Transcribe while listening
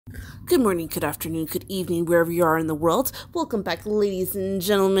Good morning, good afternoon, good evening, wherever you are in the world. Welcome back, ladies and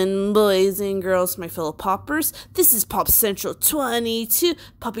gentlemen, boys and girls, my fellow poppers. This is Pop Central 22,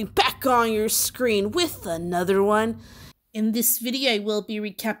 popping back on your screen with another one. In this video, I will be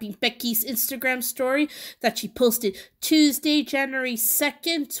recapping Becky's Instagram story that she posted Tuesday, January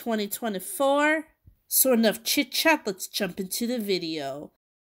 2nd, 2024. So enough chit-chat, let's jump into the video.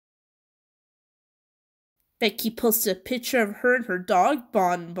 Becky posted a picture of her and her dog,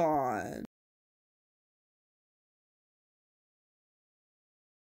 Bon Bon.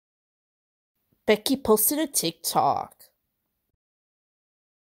 Becky posted a TikTok.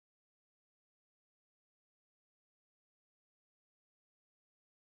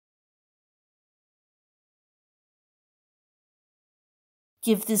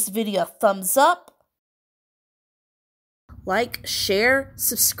 Give this video a thumbs up. Like, share,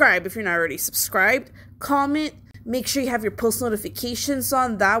 subscribe if you're not already subscribed. Comment. Make sure you have your post notifications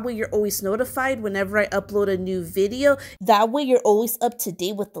on. That way you're always notified whenever I upload a new video. That way you're always up to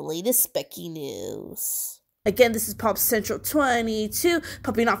date with the latest Becky news. Again, this is Pop Central 22,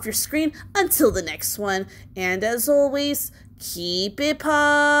 popping off your screen until the next one. And as always, keep it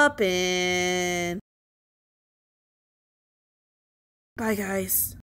poppin'. Bye, guys.